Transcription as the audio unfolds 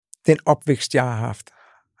den opvækst, jeg har haft,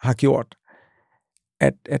 har gjort,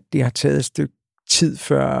 at det har taget et stykke tid,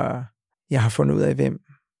 før jeg har fundet ud af,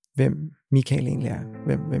 hvem Michael egentlig er,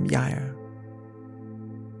 hvem jeg er.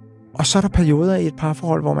 Og så er der perioder i et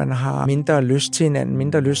parforhold, hvor man har mindre lyst til hinanden,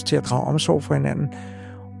 mindre lyst til at drage omsorg for hinanden.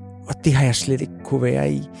 Og det har jeg slet ikke kunne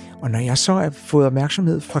være i. Og når jeg så har fået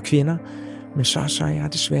opmærksomhed fra kvinder, men så har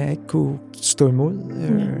jeg desværre ikke kunne stå imod,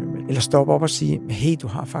 eller stoppe op og sige, hey, du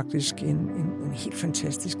har faktisk en helt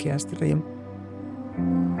fantastisk kæreste derhjemme.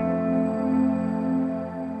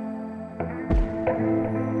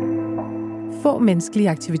 Få menneskelige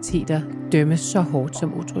aktiviteter dømmes så hårdt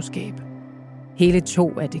som utroskab. Hele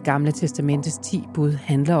 2 af det gamle testamentes 10 bud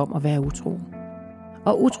handler om at være utro.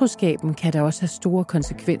 Og utroskaben kan da også have store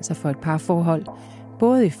konsekvenser for et parforhold,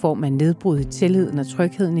 både i form af nedbrud i tilliden og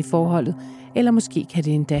trygheden i forholdet, eller måske kan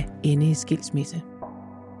det endda ende i skilsmisse.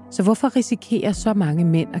 Så hvorfor risikerer så mange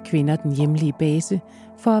mænd og kvinder den hjemlige base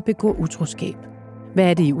for at begå utroskab? Hvad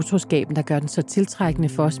er det i utroskaben, der gør den så tiltrækkende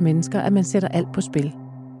for os mennesker, at man sætter alt på spil?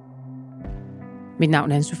 Mit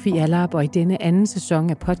navn er Anne-Sophie Allerup, og i denne anden sæson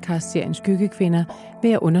af podcastserien Skyggekvinder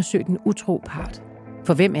vil jeg undersøge den utro part.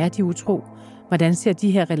 For hvem er de utro? Hvordan ser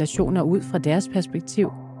de her relationer ud fra deres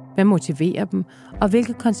perspektiv? Hvad motiverer dem? Og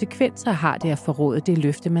hvilke konsekvenser har det at forråde det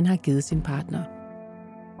løfte, man har givet sin partner?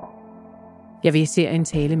 Jeg vil i serien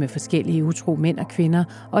tale med forskellige utro mænd og kvinder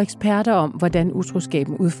og eksperter om, hvordan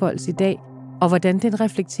utroskaben udfoldes i dag, og hvordan den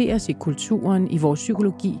reflekteres i kulturen, i vores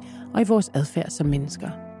psykologi og i vores adfærd som mennesker.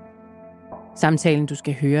 Samtalen, du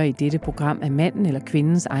skal høre i dette program, er manden eller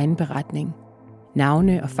kvindens egen beretning.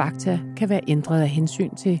 Navne og fakta kan være ændret af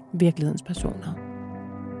hensyn til virkelighedens personer.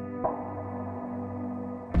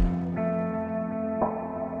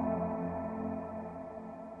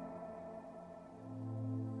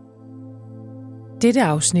 Dette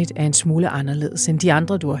afsnit er en smule anderledes end de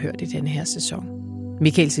andre, du har hørt i denne her sæson.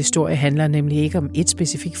 Michaels historie handler nemlig ikke om et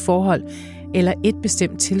specifikt forhold eller et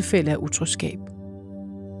bestemt tilfælde af utroskab.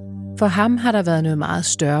 For ham har der været noget meget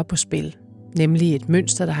større på spil, nemlig et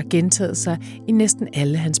mønster, der har gentaget sig i næsten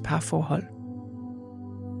alle hans parforhold.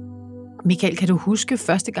 Michael, kan du huske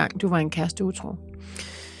første gang, du var en kæreste utro?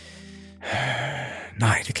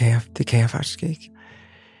 Nej, det kan jeg faktisk ikke.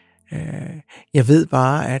 Jeg ved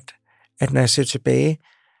bare, at når jeg ser tilbage,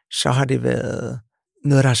 så har det været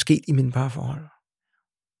noget, der er sket i mine parforhold.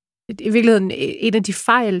 I virkeligheden, en af de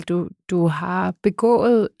fejl, du har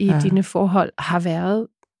begået i dine forhold, har været,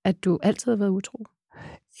 at du altid har været utro.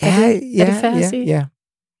 Er det fair at sige? Ja.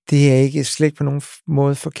 Det er ikke slet på nogen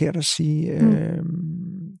måde forkert at sige.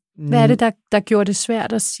 Hvad er det, der gjorde det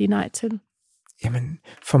svært at sige nej til? Jamen,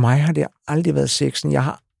 for mig har det aldrig været sexen.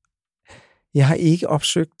 Jeg har ikke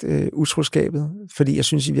opsøgt utroskabet, fordi jeg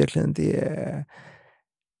synes i virkeligheden, det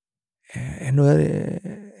er noget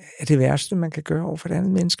af det værste, man kan gøre over for et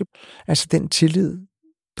andet menneske. Altså den tillid,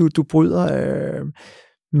 du bryder.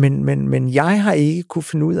 Men jeg har ikke kunne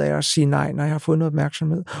finde ud af at sige nej, når jeg har fået noget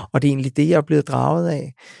opmærksomhed. Og det er egentlig det, jeg er blevet draget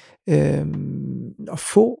af. At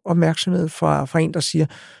få opmærksomhed fra en, der siger,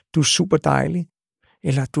 du er super dejlig,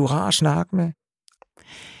 eller du er rar at snakke med.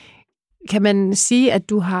 Kan man sige, at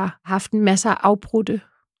du har haft en masse afbrudte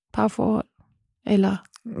parforhold? Eller?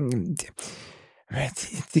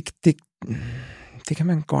 Det kan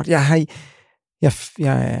man godt. Jeg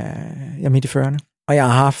er midt i 40'erne, og jeg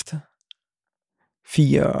har haft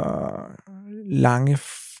 4 lange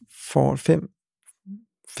forhold.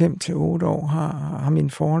 5 til 8 år har mine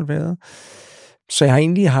forhold været. Så jeg har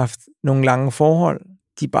egentlig haft nogle lange forhold.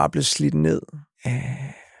 De er bare blevet slidt ned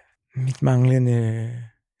af mit manglende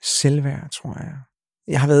selvværd, tror jeg.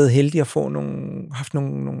 Jeg har været heldig at få haft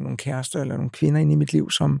nogle kærester eller nogle kvinder inde i mit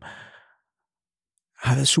liv, som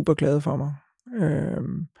har været super glade for mig.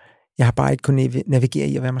 Jeg har bare ikke kunnet navigere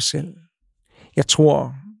i at være mig selv. Jeg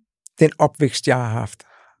tror, den opvækst, jeg har haft,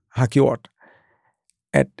 har gjort,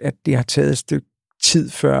 at det har taget et stykke tid,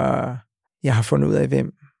 før jeg har fundet ud af,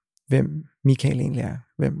 hvem Michael egentlig er,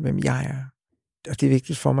 hvem jeg er. Og det er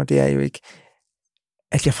vigtigt for mig, det er jo ikke,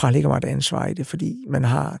 at jeg fralægger mig et ansvar i det, fordi man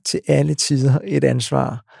har til alle tider et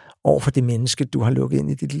ansvar over for det menneske, du har lukket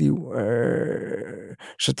ind i dit liv.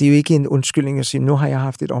 Så det er jo ikke en undskyldning at sige, nu har jeg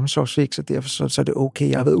haft et omsorgssvigt, så derfor så er det okay,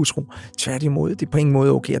 jeg har været utro. Tværtimod, det er på ingen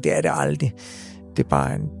måde okay, og det er det aldrig. Det er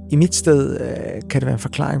bare i mit sted kan det være en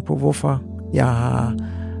forklaring på, hvorfor jeg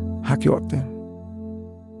har gjort det.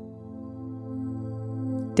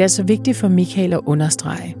 Det er altså vigtigt for Michael at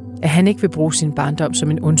understrege, at han ikke vil bruge sin barndom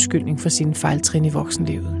som en undskyldning for sine fejltrin i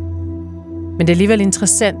voksenlivet. Men det er alligevel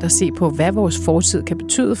interessant at se på, hvad vores fortid kan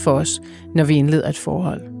betyde for os, når vi indleder et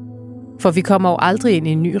forhold. For vi kommer jo aldrig ind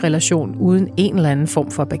i en ny relation uden en eller anden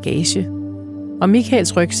form for bagage. Og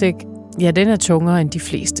Michaels rygsæk Ja, den er tungere end de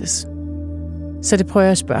flestes. Så det prøver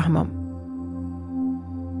jeg at spørge ham om.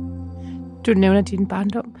 Du nævner din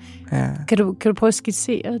barndom. Ja. Kan du prøve at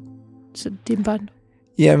skitsere din barndom?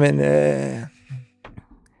 Jamen,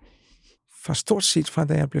 for stort set fra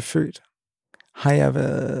da jeg blev født, har jeg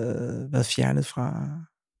været fjernet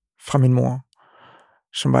fra min mor,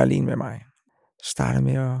 som var alene med mig. Startede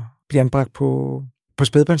med at blive anbragt på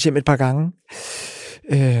spædbørnshjem et par gange.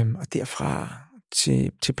 Og derfra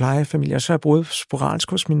til plejefamilie. Og så har jeg boet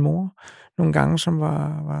sporadisk hos min mor nogle gange, som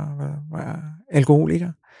var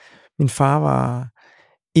alkoholiker. Min far var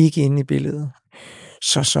ikke inde i billedet.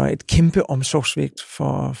 Så et kæmpe omsorgsvigt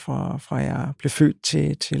fra jeg blev født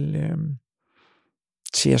til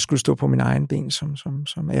jeg skulle stå på min egen ben som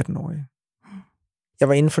 18-årig. Jeg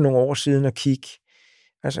var inde for nogle år siden og kigge.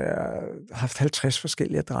 Altså, jeg har haft 50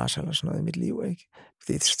 forskellige adresser eller sådan noget i mit liv, ikke?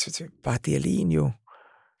 Det bare det alene jo.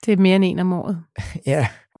 Det er mere end en om året. Ja.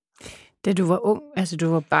 Da du var ung, altså du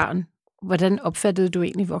var barn, hvordan opfattede du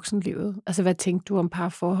egentlig voksenlivet? Altså, hvad tænkte du om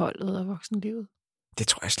parforholdet og voksenlivet? Det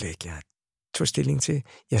tror jeg slet ikke, jeg tog stilling til.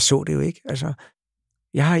 Jeg så det jo ikke. Altså,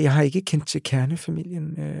 jeg har ikke kendt til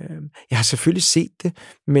kernefamilien. Jeg har selvfølgelig set det,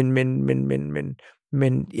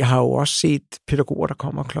 men jeg har jo også set pædagoger, der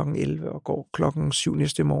kommer klokken 11 og går klokken 7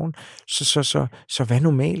 næste morgen. Så hvad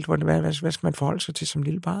normalt? Hvad skal man forholde sig til som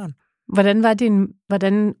lille barn?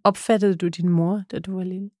 Hvordan opfattede du din mor, da du var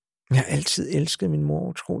lille? Jeg har altid elsket min mor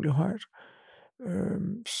utrolig højt.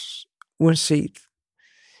 Uanset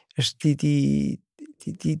altså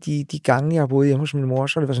de gange, jeg har boet hjemme hos min mor,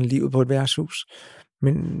 så har det været sådan livet på et værtshus.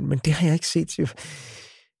 Men det har jeg ikke set.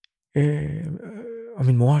 Og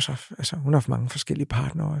min mor har så, altså hun har haft mange forskellige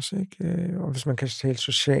partnere også, ikke? Og hvis man kan tale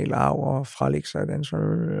social arv og frelægge sig et ansvar,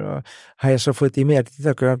 og har jeg så fået det med, at det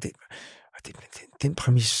der gør det, den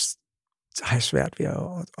præmis har jeg svært ved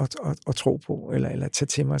at tro på, eller tage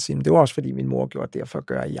til mig og sige, men det var også fordi min mor gjorde, derfor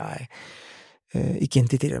gør jeg. Igen,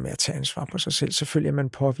 det er det der med at tage ansvar på sig selv. Selvfølgelig er man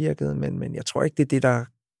påvirket, men jeg tror ikke, det er det, der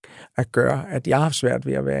gør, at jeg har svært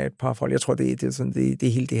ved at være et parforhold. Jeg tror, det er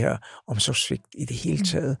hele det her omsorgssvigt i det hele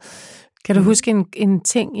taget. Kan du huske en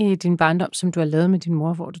ting i din barndom, som du har lavet med din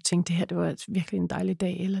mor, hvor du tænkte, det her det var virkelig en dejlig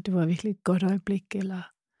dag, eller det var virkelig et godt øjeblik, eller?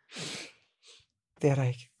 Det er der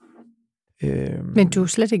ikke. Men du er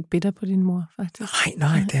slet ikke bitter på din mor, faktisk?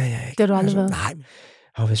 Nej, det har jeg ikke. Det har du aldrig været? Nej, jeg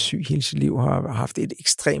har været syg hele sit liv, har haft et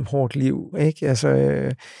ekstremt hårdt liv, ikke? Altså,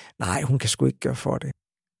 nej, hun kan sgu ikke gøre for det.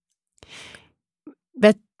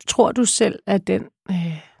 Hvad tror du selv, at den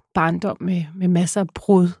barndom med masser af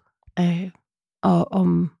brud og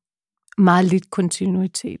om meget lidt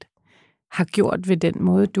kontinuitet har gjort ved den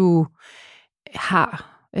måde, du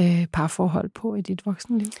har parforhold på i dit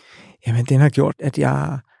voksenliv? Jamen, den har gjort, at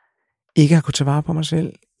jeg ikke har kunnet tage vare på mig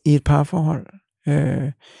selv i et parforhold.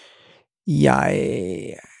 Jeg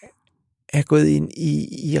er gået ind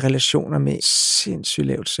i relationer med sindssygt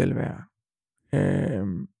lavt selvværd.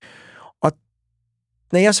 Og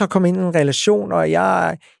når jeg så kommer ind i en relation, og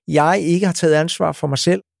jeg ikke har taget ansvar for mig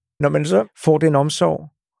selv, når man så får den omsorg,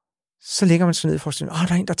 så ligger man så ned for at sige, der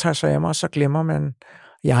er en, der tager sig af mig, og så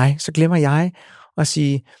glemmer jeg at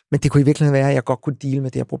sige, men det kunne i virkeligheden være, at jeg godt kunne deale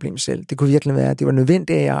med det her problem selv. Det kunne virkelig være, at det var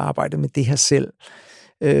nødvendigt, at jeg arbejdede med det her selv,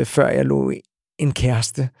 før jeg lå en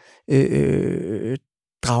kæreste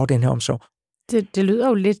drage den her omsorg. Det lyder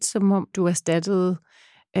jo lidt, som om du erstattede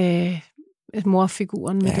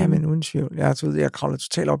morfiguren med ja, dem. Men uden tvivl. Jeg kravler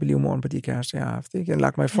totalt op i livmoderen på de kærester, jeg har haft. Ikke? Jeg har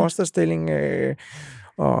lagt mig i fosterstilling,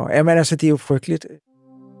 og jamen, altså, det er jo frygteligt.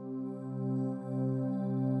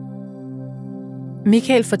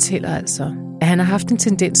 Michael fortæller altså, at han har haft en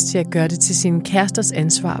tendens til at gøre det til sin kæresters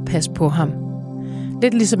ansvar at passe på ham.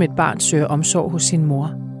 Lidt ligesom et barn søger omsorg hos sin mor.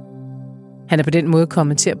 Han er på den måde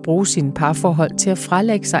kommet til at bruge sine parforhold til at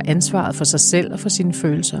frelægge sig ansvaret for sig selv og for sine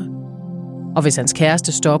følelser. Og hvis hans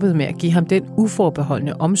kæreste stoppede med at give ham den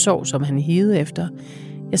uforbeholdne omsorg, som han higede efter,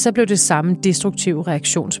 ja, så blev det samme destruktive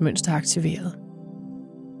reaktionsmønster aktiveret.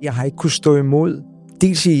 Jeg har ikke kunnet stå imod,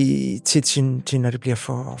 dels til når det bliver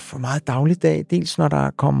for meget dagligdag, dels når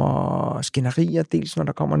der kommer skænderier, dels når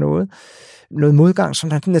der kommer noget modgang, som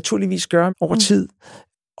der naturligvis gør over tid.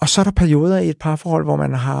 Og så er der perioder i et parforhold, hvor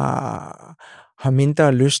man har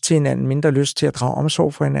mindre lyst til hinanden, mindre lyst til at drage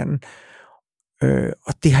omsorg for hinanden.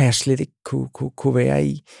 Og det har jeg slet ikke kunne være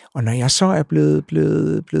i. Og når jeg så er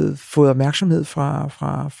blevet fået opmærksomhed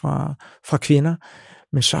fra kvinder,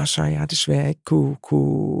 men så jeg desværre ikke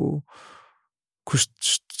kunne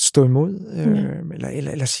stå imod,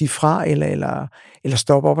 eller sige fra, eller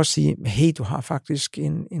stoppe op og sige, hey, du har faktisk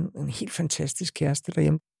en helt fantastisk kæreste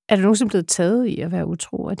derhjemme. Er du nogensinde blevet taget i at være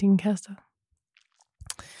utro af dine kærester?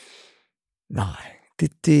 Nej,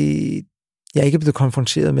 Jeg er ikke blevet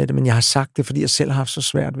konfronteret med det, men jeg har sagt det, fordi jeg selv har haft så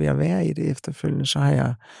svært ved at være i det efterfølgende. Så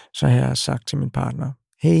har jeg sagt til min partner,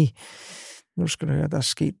 hey, nu skal du høre, der er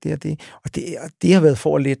sket det og det. Og det har været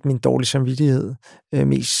for at lette min dårlige samvittighed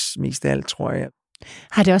mest af alt, tror jeg.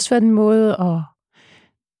 Har det også været en måde at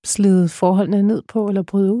slide forholdene ned på, eller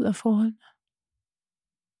bryde ud af forholdene?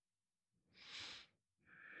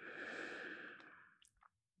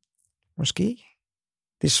 Måske.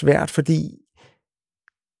 Det er svært, fordi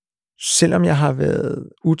selvom jeg har været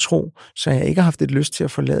utro, så har jeg ikke haft et lyst til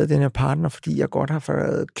at forlade den her partner, fordi jeg godt har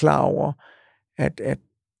været klar over, at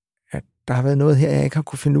der har været noget her, jeg ikke har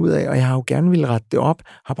kunne finde ud af, og jeg har jo gerne ville rette det op,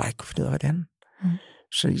 har bare ikke kunne finde ud af, hvordan.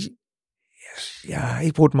 Så jeg har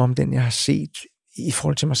ikke brugt mig om den, jeg har set i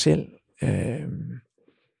forhold til mig selv.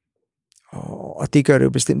 Og det gør det jo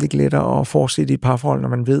bestemt ikke lettere at fortsætte i et parforhold, når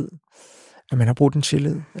man ved, at man har brudt en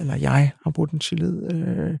tillid, eller jeg har brudt en tillid.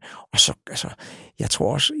 Og så, altså, jeg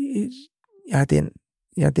tror også, jeg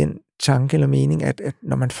har den tanke eller mening, at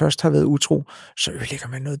når man først har været utro, så ødelægger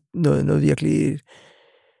man noget virkelig,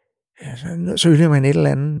 altså, så ødelægger man et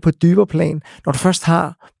eller andet på et dybere plan. Når du først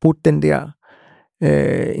har brudt den der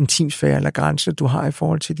intimsfære eller grænse, du har i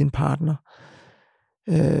forhold til din partner,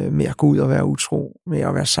 med at gå ud og være utro, med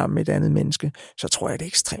at være sammen med et andet menneske, så tror jeg, det er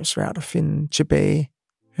ekstremt svært at finde tilbage.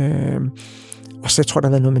 Og så tror jeg, der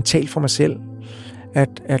har været noget mentalt for mig selv,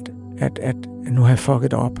 at nu har jeg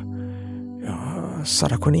fucket op, og så er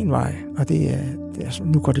der kun én vej, og det er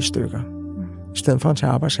nu går det i stykker. I stedet for at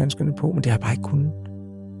tage arbejdshandskerne på, men det har jeg bare ikke kunnet.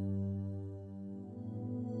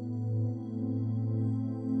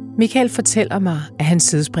 Michael fortæller mig, at hans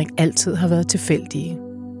sidespring altid har været tilfældige.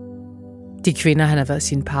 De kvinder, han har været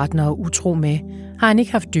sin partner og utro med, har han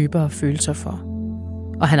ikke haft dybere følelser for.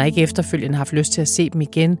 Og han har ikke efterfølgende haft lyst til at se dem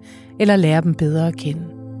igen, eller lære dem bedre at kende.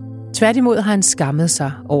 Tværtimod har han skammet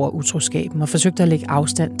sig over utroskaben og forsøgt at lægge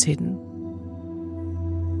afstand til den.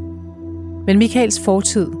 Men Michaels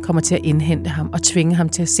fortid kommer til at indhente ham og tvinge ham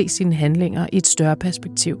til at se sine handlinger i et større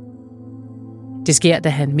perspektiv. Det sker, da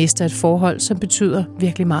han mister et forhold, som betyder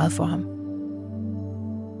virkelig meget for ham.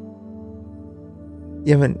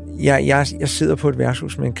 Jamen, jeg sidder på et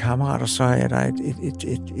værtshus med en kammerat, og så er der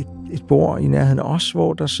et bord i nærheden af os,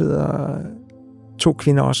 hvor der sidder 2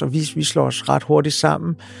 kvinder også, og vi slår os ret hurtigt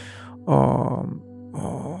sammen, og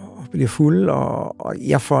bliver fulde, og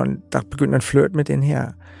der begynder en flirt med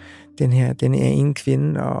den her ene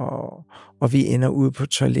kvinde, og vi ender ude på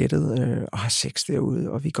toilettet og har sex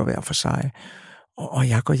derude, og vi går hver for sig, og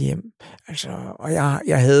jeg går hjem. Altså, og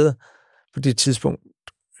jeg havde på det tidspunkt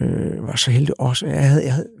var så heldig også. Jeg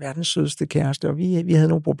havde verdens sødeste kæreste, og vi havde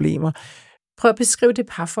nogle problemer. Prøv at beskrive det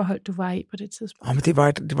parforhold, du var i på det tidspunkt. Men det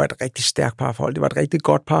var et rigtig stærkt parforhold. Det var et rigtig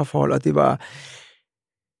godt parforhold, og det var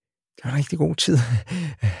en rigtig god tid.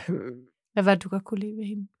 Hvad var det, du godt kunne lide ved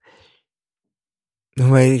hende?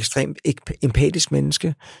 Hun var et ekstremt empatisk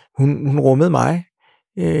menneske. Hun rummede mig,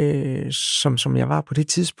 som jeg var på det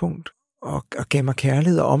tidspunkt, og gav mig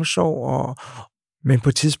kærlighed og omsorg, men på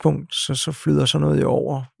et tidspunkt, så flyder sådan noget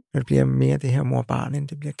over. Det bliver mere det her mor-barn, end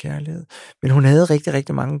det bliver kærlighed. Men hun havde rigtig,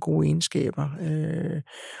 rigtig mange gode egenskaber,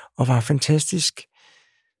 og var fantastisk.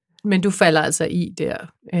 Men du falder altså i der,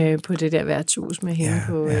 på det der værtshus med hende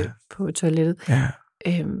på toilettet. Ja.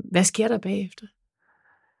 Hvad sker der bagefter?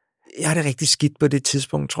 Jeg har det rigtig skidt på det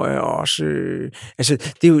tidspunkt, tror jeg også.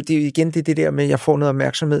 Altså, det er jo igen det der med, at jeg får noget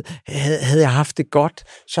opmærksomhed. Havde jeg haft det godt,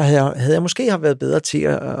 så havde jeg måske været bedre til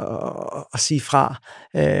at sige fra.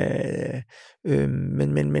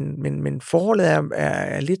 Men forholdet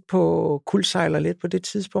er lidt på kuldsejler lidt på det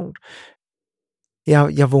tidspunkt.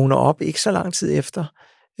 Jeg vågner op ikke så lang tid efter,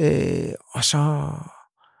 og så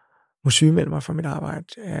må sygemelde mig fra mit arbejde.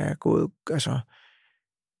 Jeg er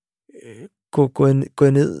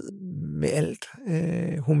gået ned med alt.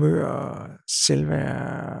 Humør,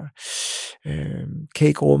 selvværd, kan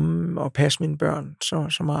ikke rumme og passe mine børn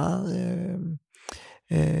så meget.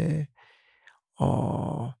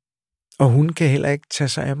 Og hun kan heller ikke tage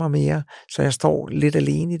sig af mig mere, så jeg står lidt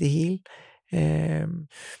alene i det hele.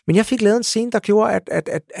 Men jeg fik lavet en scene, der gjorde,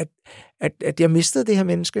 at jeg mistede det her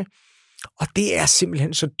menneske. Og det er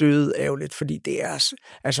simpelthen så dødærgerligt, fordi det er,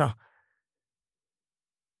 altså,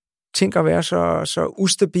 tænk at være så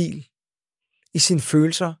ustabil i sine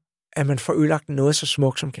følelser, at man får ødelagt noget så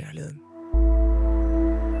smukt som kærligheden.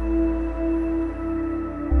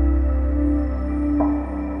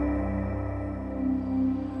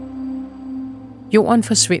 Jorden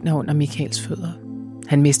forsvinder under Michaels fødder.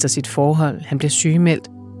 Han mister sit forhold, han bliver sygemeldt,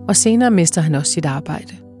 og senere mister han også sit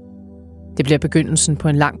arbejde. Det bliver begyndelsen på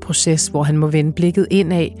en lang proces, hvor han må vende blikket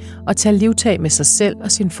indad og tage livtag med sig selv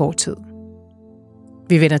og sin fortid.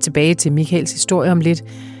 Vi vender tilbage til Michaels historie om lidt,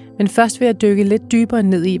 Men først vil jeg dykke lidt dybere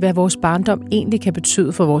ned i, hvad vores barndom egentlig kan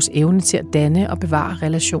betyde for vores evne til at danne og bevare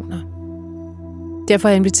relationer. Derfor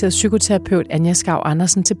har jeg inviteret psykoterapeut Anja Skau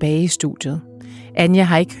Andersen tilbage i studiet. Anja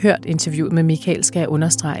har ikke hørt interviewet med Michael, skal jeg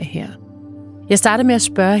understrege her. Jeg starter med at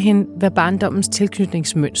spørge hende, hvad barndommens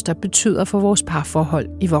tilknytningsmønster betyder for vores parforhold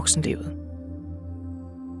i voksenlivet.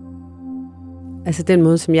 Altså den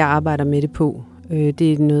måde, som jeg arbejder med det på,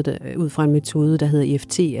 det er noget der, ud fra en metode, der hedder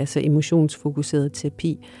EFT, altså emotionsfokuseret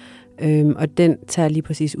terapi. Og den tager lige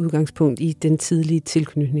præcis udgangspunkt i den tidlige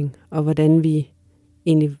tilknytning, og hvordan vi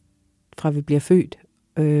egentlig fra vi bliver født.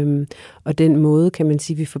 Og den måde, kan man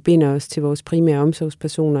sige, vi forbinder os til vores primære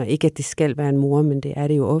omsorgspersoner. Ikke at det skal være en mor, men det er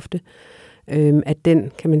det jo ofte. At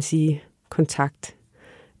den, kan man sige, kontakt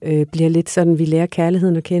bliver lidt sådan, vi lærer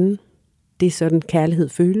kærligheden at kende. Det er sådan, kærlighed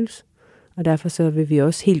føles. Og derfor så vil vi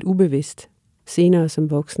også helt ubevidst senere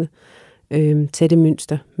som voksne tage det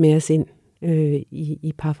mønster med os ind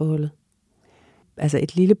i parforholdet. Altså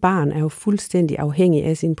et lille barn er jo fuldstændig afhængig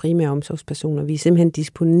af sine primære omsorgspersoner. Vi er simpelthen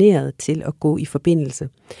disponeret til at gå i forbindelse.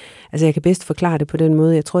 Altså jeg kan bedst forklare det på den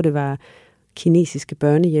måde. Jeg tror, det var kinesiske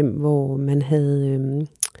børnehjem, hvor man havde...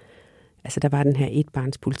 der var den her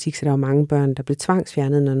etbarnspolitik, så der var mange børn, der blev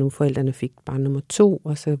tvangsfjernet, når nogle forældrene fik barn nummer 2,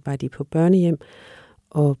 og så var de på børnehjem.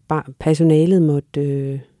 Og personalet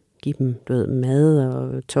måtte give dem mad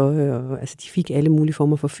og tøj, og de fik alle mulige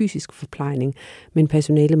former for fysisk forplejning, men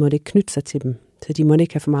personalet måtte ikke knytte sig til dem. Så de måtte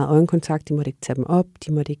ikke have for meget øjenkontakt, de måtte ikke tage dem op,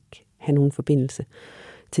 de måtte ikke have nogen forbindelse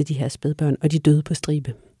til de her spædbørn, og de døde på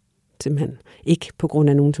stribe. Simpelthen. Ikke på grund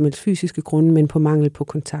af nogen som helst fysiske grunde, men på mangel på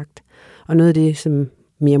kontakt. Og noget af det, som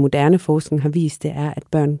mere moderne forskning har vist, det er, at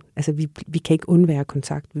børn, vi kan ikke undvære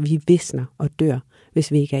kontakt. Vi visner og dør,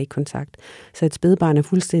 hvis vi ikke er i kontakt. Så et spædbarn er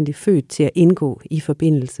fuldstændig født til at indgå i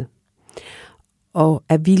forbindelse. Og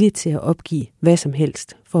er villig til at opgive hvad som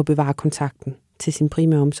helst for at bevare kontakten til sin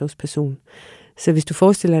primære omsorgsperson. Så hvis du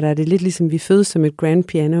forestiller dig, det er lidt ligesom vi fødes som et grand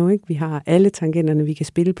piano, ikke? Vi har alle tangenterne, vi kan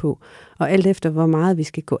spille på. Og alt efter, hvor meget vi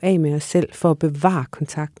skal gå af med os selv for at bevare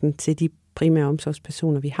kontakten til de primære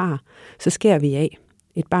omsorgspersoner, vi har, så skærer vi af.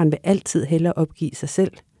 Et barn vil altid hellere opgive sig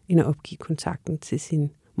selv, end at opgive kontakten til sin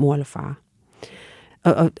mor eller far.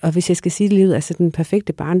 Og hvis jeg skal sige det lidt, den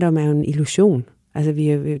perfekte barndom er jo en illusion. Vi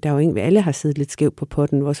alle har siddet lidt skævt på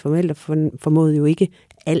potten. Vores forældre formåede jo ikke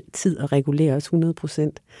altid at regulere os 100%.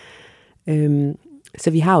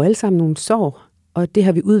 Så vi har jo alle sammen nogle sorg, og det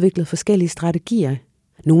har vi udviklet forskellige strategier.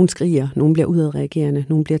 Nogle skriger, nogle bliver udadreagerende,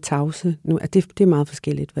 nogle bliver tavse. Det er meget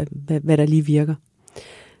forskelligt, hvad der lige virker.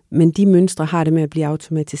 Men de mønstre har det med at blive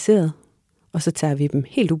automatiseret, og så tager vi dem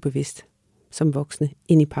helt ubevidst som voksne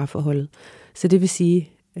ind i parforholdet. Så det vil sige,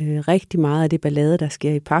 rigtig meget af det ballade, der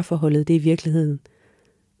sker i parforholdet, det er i virkeligheden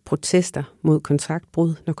protester mod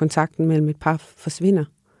kontaktbrud, når kontakten mellem et par forsvinder.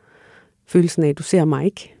 Følelsen af, at du ser mig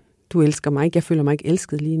ikke, du elsker mig ikke, jeg føler mig ikke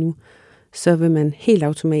elsket lige nu, så vil man helt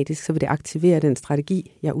automatisk, så vil det aktivere den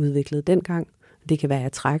strategi, jeg udviklede dengang. Det kan være, at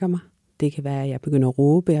jeg trækker mig. Det kan være, at jeg begynder at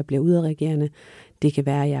råbe, jeg bliver udadreagerende. Det kan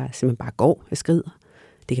være, at jeg simpelthen bare går, jeg skrider.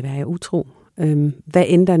 Det kan være, at jeg er utro. Hvad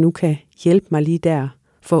end der nu kan hjælpe mig lige der,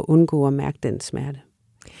 for at undgå at mærke den smerte.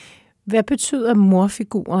 Hvad betyder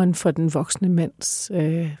morfiguren for den voksne mands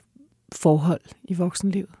forhold i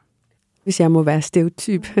voksenlivet? Hvis jeg må være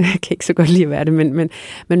stereotyp, jeg kan ikke så godt lide at være det,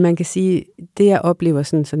 men man kan sige, det jeg oplever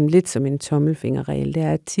sådan lidt som en tommelfingerregel, det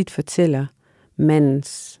er, at tit fortæller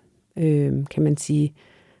mandens, kan man sige,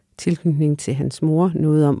 tilknytning til hans mor,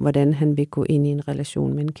 noget om, hvordan han vil gå ind i en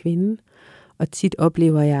relation med en kvinde. Og tit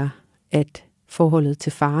oplever jeg, at forholdet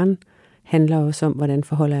til faren handler også om, hvordan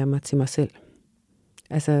forholder jeg mig til mig selv.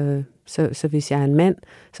 Så hvis jeg er en mand,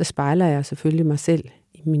 så spejler jeg selvfølgelig mig selv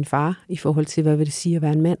i min far, i forhold til, hvad vil det sige at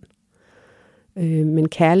være en mand. Men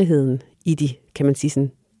kærligheden i de, kan man sige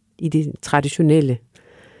sådan, i det traditionelle,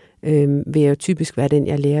 vil jo typisk være den,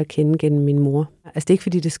 jeg lærer at kende gennem min mor. Det er ikke,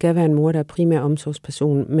 fordi det skal være en mor, der er primær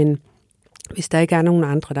omsorgsperson, men hvis der ikke er nogen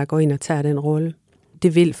andre, der går ind og tager den rolle,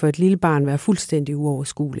 det vil for et lille barn være fuldstændig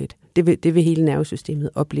uoverskueligt. Det vil hele nervesystemet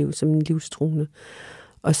opleve som en livstruende.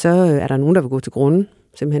 Og så er der nogen, der vil gå til grunde,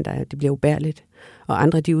 simpelthen det bliver ubærligt. Og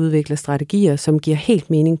andre, de udvikler strategier, som giver helt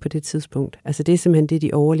mening på det tidspunkt. Det er simpelthen det,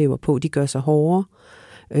 de overlever på. De gør sig hårdere,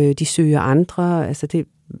 de søger andre,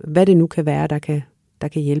 hvad det nu kan være, der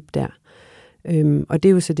kan hjælpe der. Og det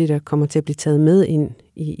er jo så det, der kommer til at blive taget med ind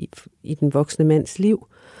i den voksne mands liv.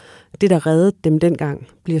 Det, der reddede dem dengang,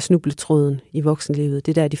 bliver snubletråden i voksenlivet.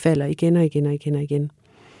 Det der, de falder igen og igen og igen og igen.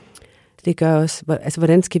 Det gør også,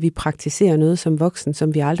 hvordan skal vi praktisere noget som voksen,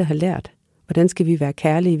 som vi aldrig har lært? Hvordan skal vi være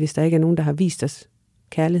kærlige, hvis der ikke er nogen, der har vist os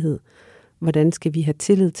kærlighed? Hvordan skal vi have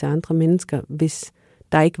tillid til andre mennesker, hvis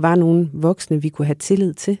der ikke var nogen voksne, vi kunne have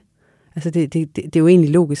tillid til? Altså det er jo egentlig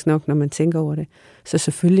logisk nok, når man tænker over det. Så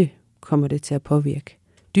selvfølgelig kommer det til at påvirke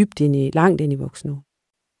langt ind i voksenår.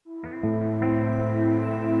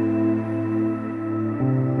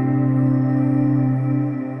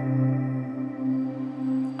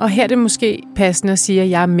 Og her er det måske passende at sige, at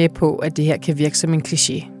jeg er med på, at det her kan virke som en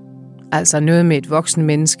kliché. Altså noget med et voksen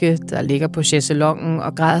menneske, der ligger på chaiselongen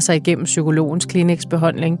og græder sig igennem psykologens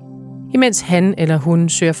kliniksbehandling, imens han eller hun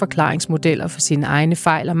søger forklaringsmodeller for sine egne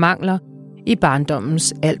fejl og mangler i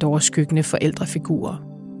barndommens alt overskyggende forældrefigurer.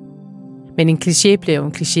 Men en kliché bliver jo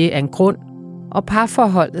en kliché af en grund, og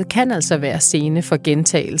parforholdet kan altså være scene for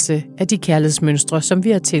gentagelse af de kærlighedsmønstre, som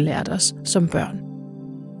vi har tillært os som børn.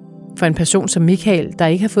 For en person som Michael, der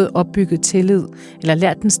ikke har fået opbygget tillid eller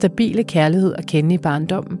lært den stabile kærlighed at kende i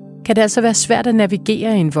barndommen, kan det altså være svært at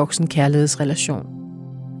navigere i en voksen kærlighedsrelation.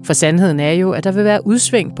 For sandheden er jo, at der vil være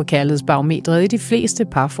udsving på kærlighedsbarometret i de fleste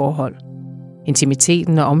parforhold.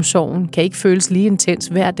 Intimiteten og omsorgen kan ikke føles lige intens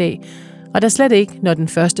hver dag, og der slet ikke, når den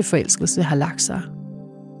første forelskelse har lagt sig.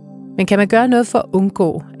 Men kan man gøre noget for at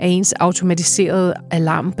undgå, at ens automatiserede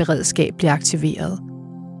alarmberedskab bliver aktiveret?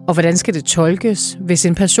 Og hvordan skal det tolkes, hvis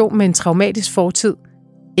en person med en traumatisk fortid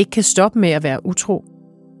ikke kan stoppe med at være utro?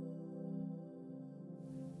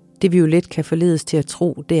 Det vi jo let kan forledes til at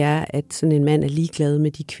tro, det er, at sådan en mand er ligeglad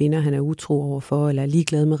med de kvinder, han er utro overfor, eller er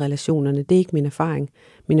ligeglad med relationerne. Det er ikke min erfaring.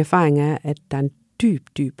 Min erfaring er, at der er en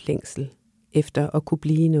dyb længsel efter at kunne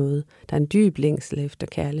blive noget. Der er en dyb længsel efter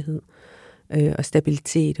kærlighed og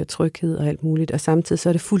stabilitet og tryghed og alt muligt. Og samtidig så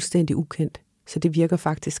er det fuldstændig ukendt. Så det virker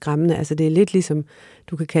faktisk skræmmende. Altså det er lidt ligesom,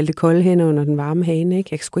 du kan kalde det kolde hænder under den varme hane, ikke?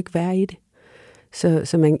 Jeg kan sgu ikke være i det.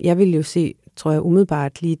 Så jeg vil jo se, tror jeg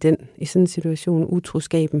umiddelbart lige i sådan en situation,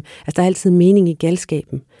 utroskaben. Altså der er altid mening i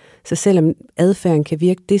galskaben. Så selvom adfærden kan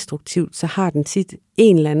virke destruktivt, så har den tit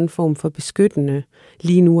en eller anden form for beskyttende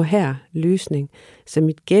lige nu og her løsning. Så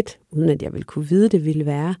mit gæt, uden at jeg vil kunne vide det, ville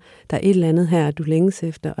være, der er et eller andet her, du længes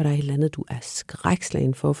efter, og der er et eller andet, du er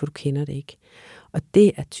skrækslagen for du kender det ikke. Og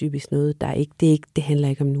det er typisk noget, det handler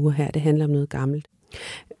ikke om nu og her, det handler om noget gammelt.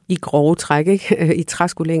 I grove træk, ikke? I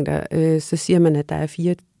træskolængder, så siger man, at der er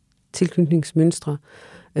 4 tilknytningsmønstre,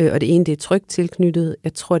 og det ene, det er trygt tilknyttet.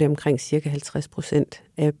 Jeg tror, det er omkring cirka 50%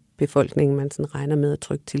 af befolkningen, man sådan regner med er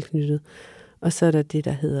trygt tilknyttet. Og så er der det,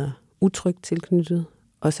 der hedder utrygt tilknyttet,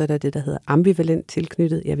 og så er der det, der hedder ambivalent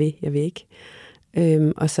tilknyttet. Jeg vil ikke.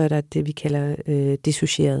 Og så er der det, vi kalder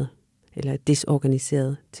dissocieret, eller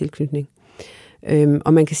desorganiseret tilknytning.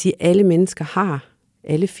 Og man kan sige, at alle mennesker har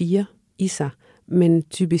alle 4 i sig, men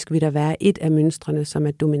typisk vil der være et af mønstrene, som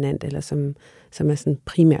er dominant, eller som er sådan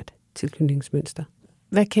primært tilknytningsmønster.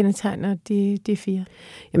 Hvad kendetegner de 4?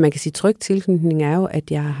 Ja, man kan sige, at tryg tilknytning er jo,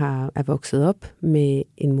 at jeg er vokset op med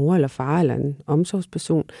en mor eller far eller en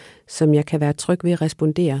omsorgsperson, som jeg kan være tryg ved at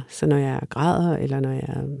respondere. Så når jeg græder, eller når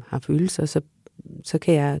jeg har følelser, så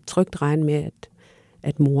kan jeg trygt regne med,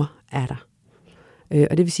 at mor er der.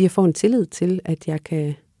 Og det vil sige, at jeg får en tillid til, at jeg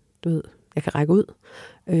kan række ud.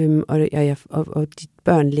 Og de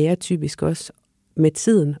børn lærer typisk også med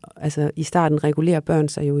tiden. Altså i starten regulerer børn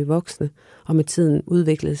sig jo i voksne, og med tiden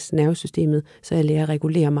udvikles nervesystemet, så jeg lærer at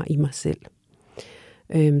regulere mig i mig selv.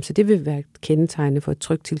 Så det vil være kendetegnende for et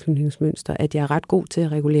trygt tilknytningsmønster, at jeg er ret god til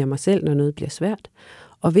at regulere mig selv, når noget bliver svært.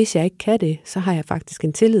 Og hvis jeg ikke kan det, så har jeg faktisk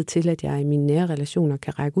en tillid til, at jeg i mine nære relationer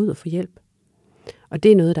kan række ud og få hjælp. Og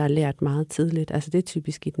det er noget, der er lært meget tidligt. Altså det er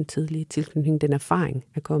typisk i den tidlige tilknytning, den erfaring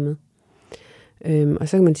er kommet. Og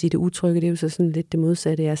så kan man sige, at det utrygge, det er jo så sådan lidt det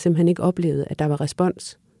modsatte. Jeg har simpelthen ikke oplevet, at der var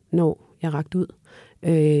respons, når jeg rakte ud.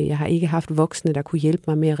 Jeg har ikke haft voksne, der kunne hjælpe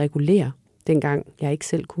mig med at regulere, dengang jeg ikke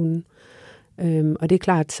selv kunne. Og det er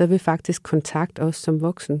klart, så vil faktisk kontakt også som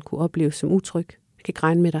voksen kunne opleves som utryg. Jeg kan ikke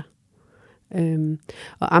regne med dig.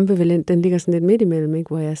 Og ambivalent, den ligger sådan lidt midt imellem, ikke?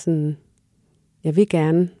 Hvor jeg vil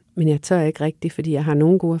gerne, men jeg tør ikke rigtigt, fordi jeg har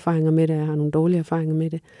nogle gode erfaringer med det, og jeg har nogle dårlige erfaringer med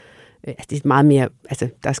det. Det er meget mere, altså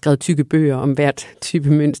der er skrevet tykke bøger om hvert type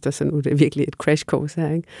mønster, så nu er det virkelig et crash course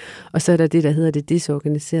her, ikke? Og så er der det, der hedder det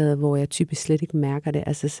desorganiserede, hvor jeg typisk slet ikke mærker det.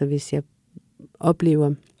 Altså så hvis jeg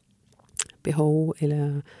oplever behov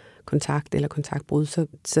eller kontakt eller kontaktbrud,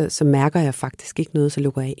 så mærker jeg faktisk ikke noget, så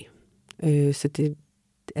lukker jeg af. Så det,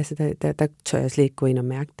 altså der tør jeg slet ikke gå ind og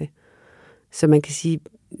mærke det. Så man kan sige,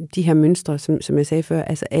 de her mønstre, som jeg sagde før,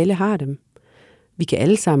 altså alle har dem. Vi kan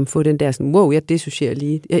alle sammen få den der sådan, wow, jeg dissocierer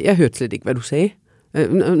lige. Jeg hørte slet ikke, hvad du sagde.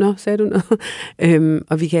 Nå, sagde du noget?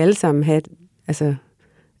 Og vi kan alle sammen have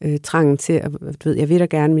trangen til, at jeg vil da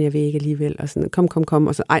gerne, men jeg vil ikke alligevel. Og sådan, kom,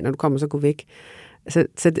 og så, når du kommer, så gå væk.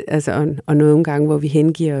 Og nogle gange, hvor vi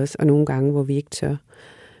hengiver os, og nogle gange, hvor vi ikke tør.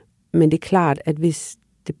 Men det er klart, at hvis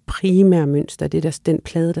det primære mønster, det er den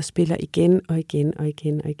plade, der spiller igen og igen og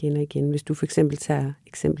igen og igen og igen. Hvis du for eksempel tager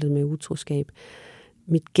eksemplet med utroskab.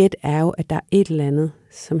 Mit gæt er jo, at der er et eller andet,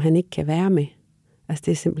 som han ikke kan være med. Altså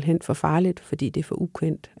det er simpelthen for farligt, fordi det er for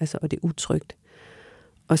ukendt, altså, og det er utrygt.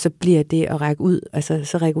 Og så bliver det at række ud, altså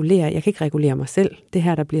så regulerer, jeg kan ikke regulere mig selv. Det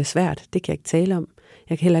her, der bliver svært, det kan jeg ikke tale om.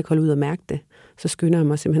 Jeg kan heller ikke holde ud og mærke det. Så skynder jeg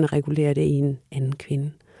mig simpelthen at regulere det i en anden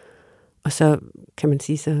kvinde. Og så kan man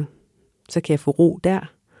sige, så kan jeg få ro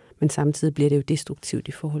der, men samtidig bliver det jo destruktivt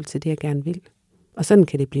i forhold til det, jeg gerne vil. Og sådan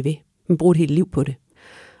kan det blive ved. Man bruger et helt liv på det.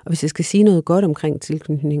 Og hvis jeg skal sige noget godt omkring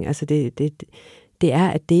tilknytning, altså det er,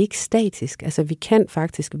 at det ikke er statisk. Altså vi kan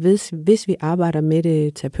faktisk, hvis vi arbejder med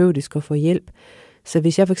det terapeutisk og får hjælp, så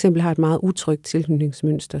hvis jeg for eksempel har et meget utrygt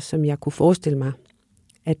tilknytningsmønster, som jeg kunne forestille mig,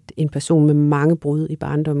 at en person med mange brud i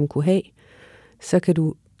barndommen kunne have, så kan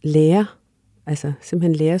du lære, altså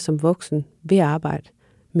simpelthen lære som voksen ved at arbejde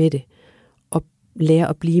med det, og lære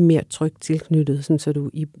at blive mere trygt tilknyttet, sådan så du,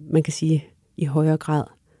 man kan sige, i højere grad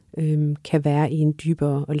kan være i en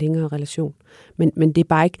dybere og længere relation. Men det er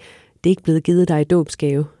bare ikke, det er ikke blevet givet dig i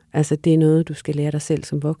dåbsgave. Altså det er noget, du skal lære dig selv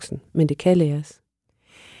som voksen, men det kan læres.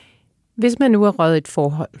 Hvis man nu har røget et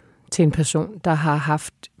forhold til en person, der har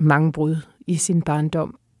haft mange brud i sin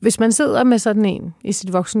barndom, hvis man sidder med sådan en i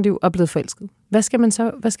sit voksenliv og er blevet forelsket,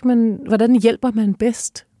 hvordan hjælper man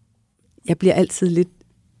bedst? Jeg bliver altid lidt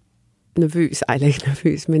nervøs, ikke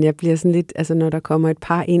nervøs, men jeg bliver sådan lidt, altså når der kommer et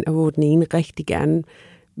par ind, og hvor den ene rigtig gerne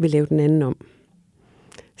vil lave den anden om.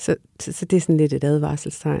 Så det er sådan lidt et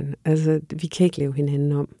advarselstegn. Altså, vi kan ikke lave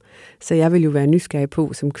hinanden om. Så jeg vil jo være nysgerrig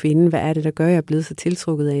på som kvinde, hvad er det, der gør, at jeg er blevet så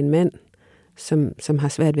tiltrukket af en mand, som har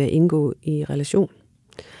svært ved at indgå i relation.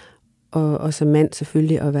 Og som mand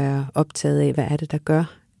selvfølgelig at være optaget af, hvad er det, der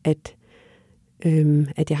gør,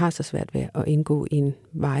 at jeg har så svært ved at indgå i en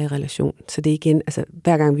varig relation. Så det er igen, altså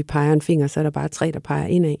hver gang vi peger en finger, så er der bare 3, der peger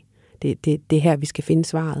indad. Det er her, vi skal finde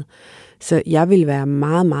svaret. Så jeg vil være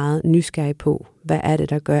meget, meget nysgerrig på, hvad er det,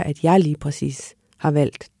 der gør, at jeg lige præcis har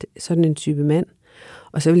valgt sådan en type mand.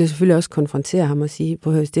 Og så vil jeg selvfølgelig også konfrontere ham og sige, at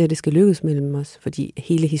det her, det skal lykkes mellem os, fordi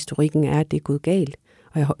hele historikken er, at det er gået galt,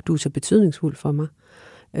 og du er så betydningsfuld for mig.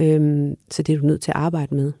 Så det er du nødt til at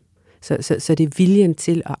arbejde med. Så det er viljen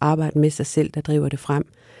til at arbejde med sig selv, der driver det frem.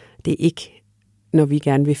 Det er ikke, når vi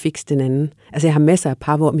gerne vil fikse den anden. Altså jeg har masser af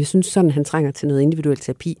par, hvor jeg synes sådan, han trænger til noget individuel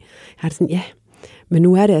terapi. Jeg har det sådan, ja, men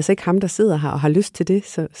nu er det altså ikke ham, der sidder her og har lyst til det,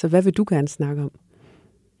 så hvad vil du gerne snakke om?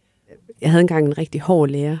 Jeg havde engang en rigtig hård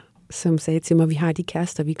lærer, som sagde til mig, vi har de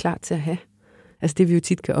kærester, vi er klar til at have. Altså det vi jo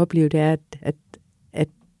tit kan opleve, det er, at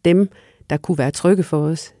dem, der kunne være trygge for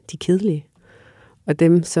os, de er kedelige. Og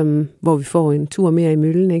dem, hvor vi får en tur mere i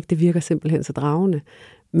møllen, ikke, det virker simpelthen så dragende.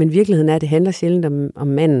 Men virkeligheden er, at det handler sjældent om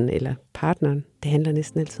manden eller partneren. Det handler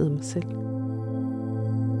næsten altid om os selv.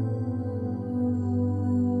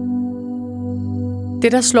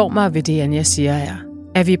 Det, der slår mig ved det, Anja siger, er,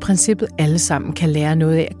 at vi i princippet alle sammen kan lære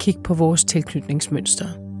noget af at kigge på vores tilknytningsmønstre.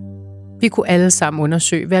 Vi kunne alle sammen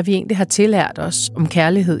undersøge, hvad vi egentlig har tillært os om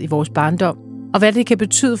kærlighed i vores barndom, og hvad det kan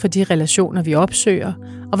betyde for de relationer, vi opsøger,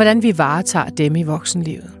 og hvordan vi varetager dem i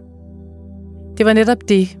voksenlivet. Det var netop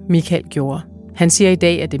det, Michael gjorde. Han siger i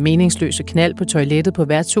dag, at det meningsløse knald på toilettet på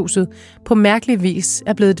værtshuset på mærkelig vis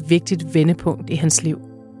er blevet et vigtigt vendepunkt i hans liv.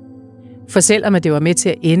 For selvom det var med til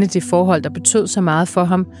at ende det forhold, der betød så meget for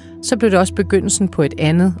ham, så blev det også begyndelsen på et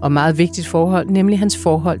andet og meget vigtigt forhold, nemlig hans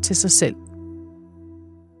forhold til sig selv.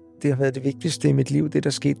 Det har været det vigtigste i mit liv, det der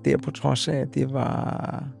skete der, på trods af, at det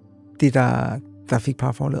var det, der fik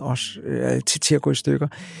parforholdet også til at gå i stykker.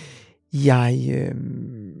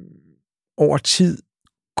 Over tid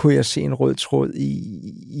kunne jeg se en rød tråd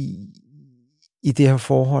i det her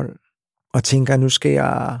forhold, og tænker, at nu skal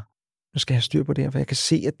jeg have styr på det her, for jeg kan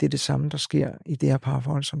se, at det er det samme, der sker i det her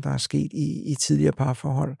parforhold, som der er sket i tidligere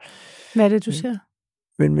parforhold. Hvad er det, du ser?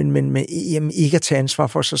 Men ikke at tage ansvar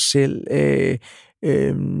for sig selv,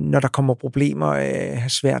 når der kommer problemer, have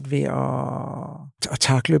svært ved at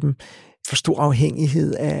takle dem, for stor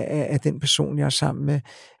afhængighed af den person, jeg er sammen med.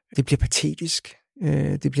 Det bliver patetisk.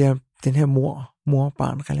 Det bliver den her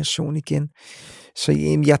mor-barn-relation igen. Så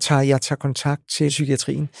jeg tager kontakt til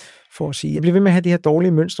psykiatrien for at sige, jeg bliver ved med at have det her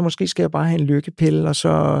dårlige mønster, måske skal jeg bare have en lykkepille, og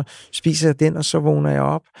så spiser jeg den, og så vågner jeg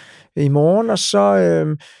op i morgen, og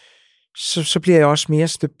så bliver jeg også mere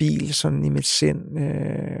stabil sådan i mit sind.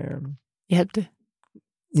 Hjælp det?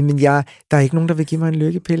 Jamen, der er ikke nogen, der vil give mig en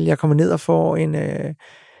lykkepille. Jeg kommer ned og får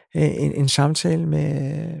en samtale med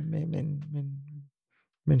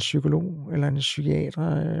en psykolog eller en psykiater,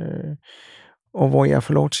 og hvor jeg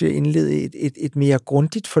får lov til at indlede et mere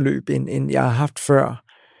grundigt forløb, end jeg har haft før.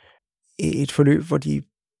 Et forløb, hvor de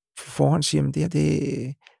på forhånd siger,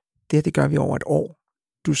 at det gør vi over et år.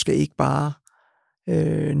 Du skal ikke bare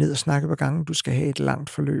ned og snakke på gangen, du skal have et langt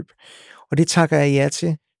forløb. Og det takker jeg ja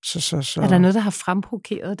til. Så. Er der noget, der har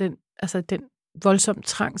fremprovokeret den voldsomme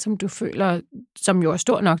trang, som du føler, som jo er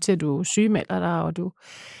stor nok til, at du sygemelder dig, og du...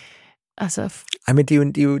 Ej, men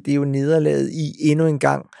det er jo nederlaget i endnu en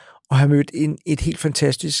gang at have mødt et helt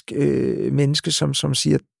fantastisk menneske, som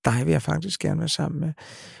siger, dig vil jeg faktisk gerne være sammen med.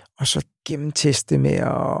 Og så gennemteste med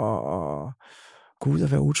at gå ud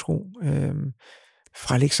og være utro.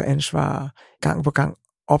 Frelægge sig ansvar, gang på gang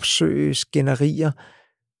opsøge skænderier,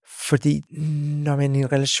 fordi når man i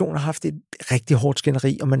en relation har haft et rigtig hårdt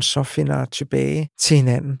skænderi, og man så finder tilbage til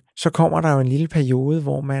hinanden, så kommer der jo en lille periode,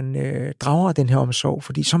 hvor man drager den her omsorg,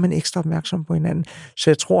 fordi så er man ekstra opmærksom på hinanden. Så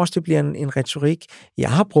jeg tror også, det bliver en retorik,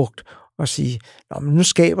 jeg har brugt, at sige, men nu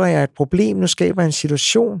skaber jeg et problem, nu skaber jeg en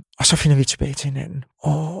situation, og så finder vi tilbage til hinanden.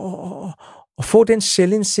 Og få den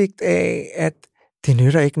selvindsigt af, at det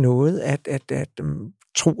nytter ikke noget, at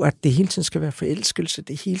tro, at det hele tiden skal være forelskelse,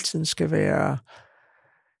 det hele tiden skal være...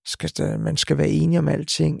 man skal være enige om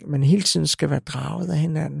alting, men hele tiden skal være draget af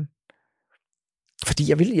hinanden. Fordi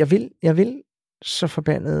jeg vil så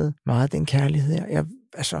forbandet meget den kærlighed her.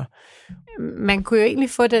 Man kunne jo egentlig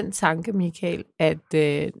få den tanke, Michael, at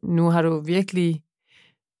nu har du virkelig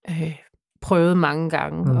prøvet mange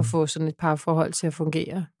gange at få sådan et parforhold til at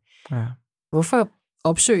fungere. Ja. Hvorfor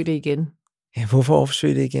opsøge det igen? Ja, hvorfor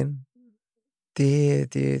opsøge det igen?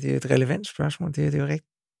 Det er et relevant spørgsmål. Det er jo rigtigt.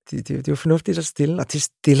 Det er jo fornuftigt at stille, og det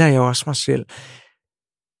stiller jeg også mig selv.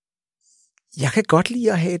 Jeg kan godt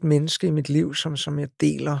lide at have et menneske i mit liv, som jeg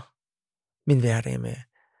deler min hverdag med.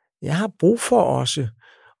 Jeg har brug for også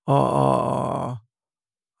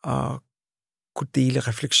at kunne dele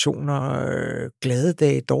refleksioner, glade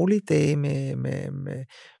dage, dårlige dage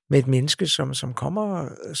med et menneske, som kommer,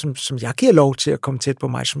 som jeg giver lov til at komme tæt på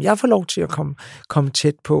mig, som jeg får lov til at komme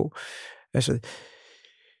tæt på. Altså,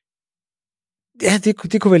 ja,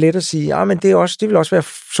 det kunne være let at sige, men det vil også være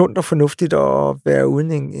sundt og fornuftigt at være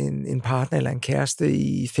uden en partner eller en kæreste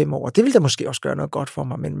i 5 år. Det vil da måske også gøre noget godt for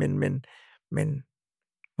mig, men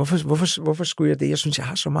hvorfor skulle jeg det? Jeg synes, jeg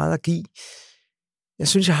har så meget at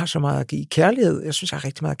give. Kærlighed. Jeg synes, jeg har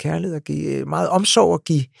rigtig meget kærlighed at give. Meget omsorg at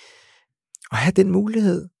give. Og have den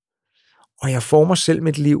mulighed. Og jeg former selv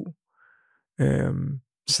mit liv.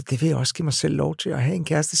 Så det vil jeg også give mig selv lov til at have en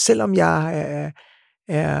kæreste. Selvom jeg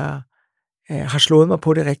har slået mig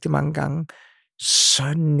på det rigtig mange gange,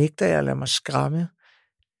 så nægter jeg at lade mig skræmme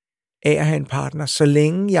af at have en partner, så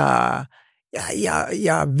længe jeg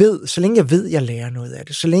ved, jeg lærer noget af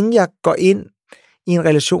det. Så længe jeg går ind i en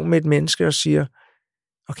relation med et menneske og siger,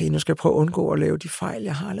 okay, nu skal jeg prøve at undgå at lave de fejl,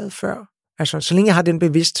 jeg har lavet før. Altså, så længe jeg har den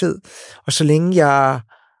bevidsthed, og så længe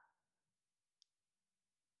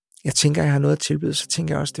jeg tænker, jeg har noget at tilbyde, så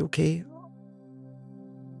tænker jeg også, det er okay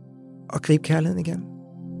at gribe kærligheden igen.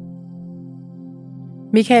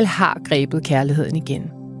 Michael har grebet kærligheden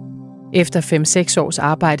igen. Efter 5-6 års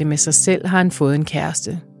arbejde med sig selv har han fået en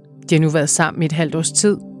kæreste. De har nu været sammen i et halvt års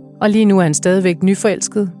tid, og lige nu er han stadigvæk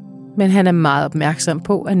nyforelsket, men han er meget opmærksom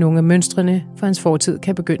på, at nogle af mønstrene for hans fortid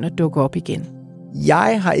kan begynde at dukke op igen.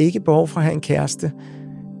 Jeg har ikke behov for at have en kæreste,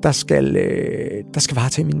 der skal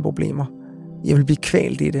varetage mine problemer. Jeg vil blive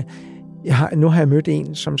kvalt i det. Nu har jeg mødt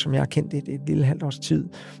en, som jeg har kendt et lille halvt års tid,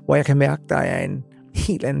 hvor jeg kan mærke, at der er en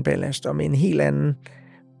helt anden ballast, og med et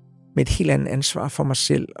helt andet ansvar for mig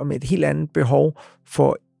selv, og med et helt andet behov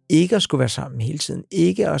for ikke at skulle være sammen hele tiden.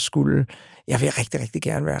 Ikke at skulle... Jeg vil rigtig, rigtig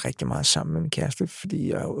gerne være rigtig meget sammen med min kæreste, fordi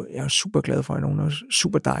jeg er super glad for, at hun er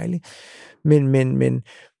super dejlig.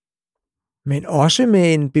 Men også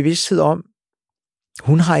med en bevidsthed om,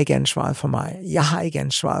 hun har ikke ansvaret for mig. Jeg har ikke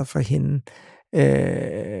ansvaret for hende.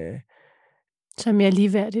 Så mere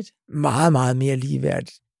ligeværdigt? Meget, meget mere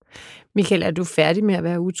ligeværdigt. Michael, er du færdig med at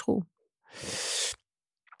være utro?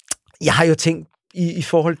 Jeg har jo tænkt i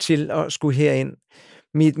forhold til at skulle herind.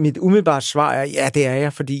 Mit umiddelbare svar er, ja, det er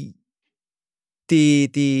jeg, fordi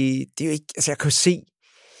det er jo ikke... Altså, jeg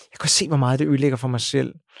kan se, hvor meget det ødelægger for mig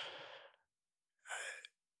selv.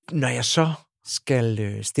 Når jeg så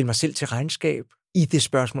skal stille mig selv til regnskab i det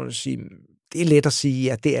spørgsmål og sige, det er let at sige,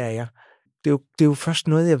 ja, det er jeg. Det er jo først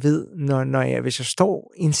noget, jeg ved, hvis jeg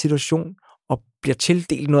står i en situation og bliver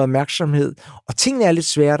tildelt noget opmærksomhed, og tingene er lidt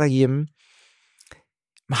svære derhjemme,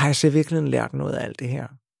 men har jeg så virkelig lært noget af alt det her?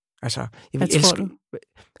 Altså, jeg vil elske... Tror du?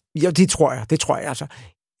 Ja, det tror jeg. Altså,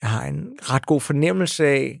 jeg har en ret god fornemmelse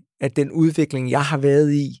af, at den udvikling, jeg har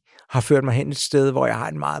været i, har ført mig hen et sted, hvor jeg har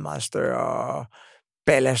en meget, meget større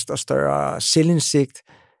ballast og større selvindsigt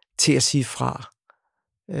til at sige fra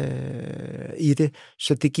i det.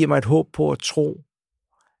 Så det giver mig et håb på at tro,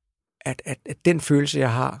 at den følelse,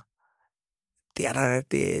 jeg har, det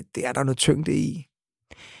er der noget tyngde i.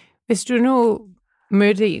 Hvis du nu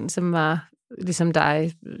mødte en, som var ligesom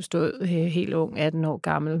dig, stod helt ung, 18 år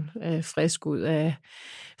gammel, frisk ud af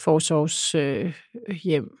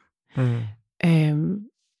forsorgshjem,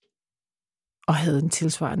 og havde en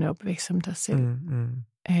tilsvarende opvækst som dig selv,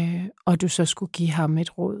 og du så skulle give ham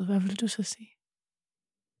et råd, hvad ville du så sige?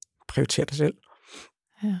 Prioriter dig selv.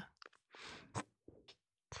 Ja.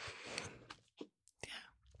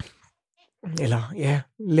 Eller ja,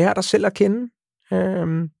 lær dig selv at kende.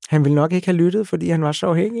 Han ville nok ikke have lyttet, fordi han var så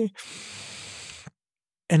afhængig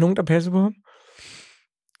af nogen, der passede på ham.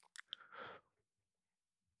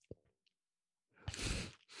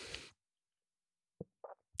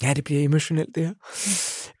 Ja, det bliver emotionelt, det her.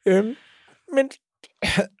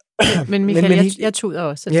 Men Michael, jeg tuder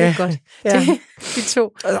også, så det er godt. Ja. De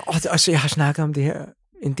to. Og så jeg har snakket om det her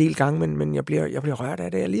en del gange, men jeg bliver rørt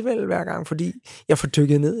af det alligevel hver gang, fordi jeg får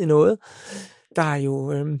dykket ned i noget. Der er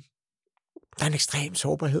jo der er en ekstrem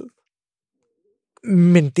sårbarhed.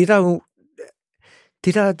 Men det er jo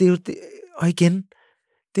det, og igen,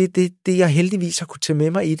 det jeg heldigvis har kunne tage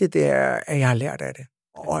med mig i det er, at jeg har lært af det.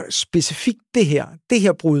 Og specifikt det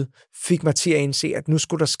her brud fik mig til at indse, at nu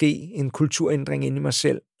skulle der ske en kulturændring inde i mig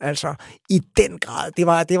selv. Altså i den grad. Det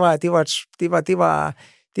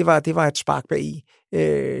var et spark bagi,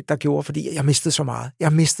 der gjorde, fordi jeg mistede så meget.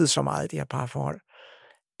 Jeg mistede så meget i det her parforhold,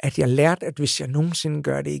 at jeg lærte, at hvis jeg nogensinde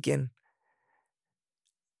gør det igen,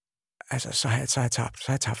 altså så har jeg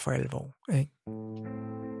tabt for alvor. Ikke?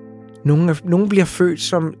 Nogle bliver født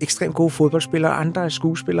som ekstremt gode fodboldspillere, andre er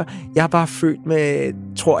skuespillere. Jeg er bare født med,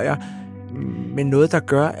 tror jeg, med noget, der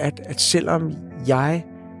gør, at selvom jeg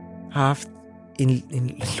har haft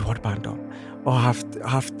en lortebarndom, og har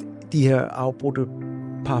haft de her afbrudte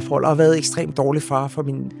parforhold, og været ekstremt dårlig far for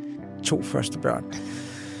mine 2 første børn,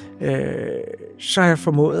 så har jeg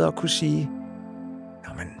formået at kunne sige,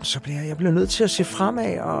 så bliver jeg nødt til at se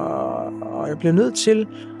fremad, og jeg bliver nødt til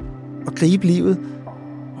at gribe livet.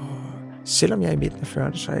 Selvom jeg er i midten af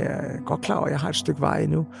 40'erne, så er jeg godt klar over, at jeg har et stykke vej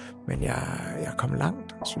endnu. Men jeg er kommet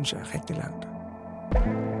langt, synes jeg, rigtig langt.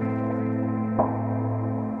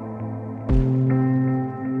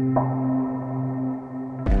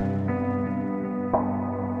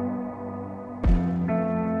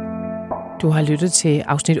 Du har lyttet til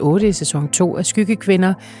afsnit 8 i sæson 2 af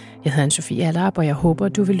Skyggekvinder. Jeg hedder Anne-Sophie Allerup, og jeg håber,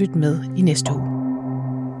 du vil lytte med i næste uge.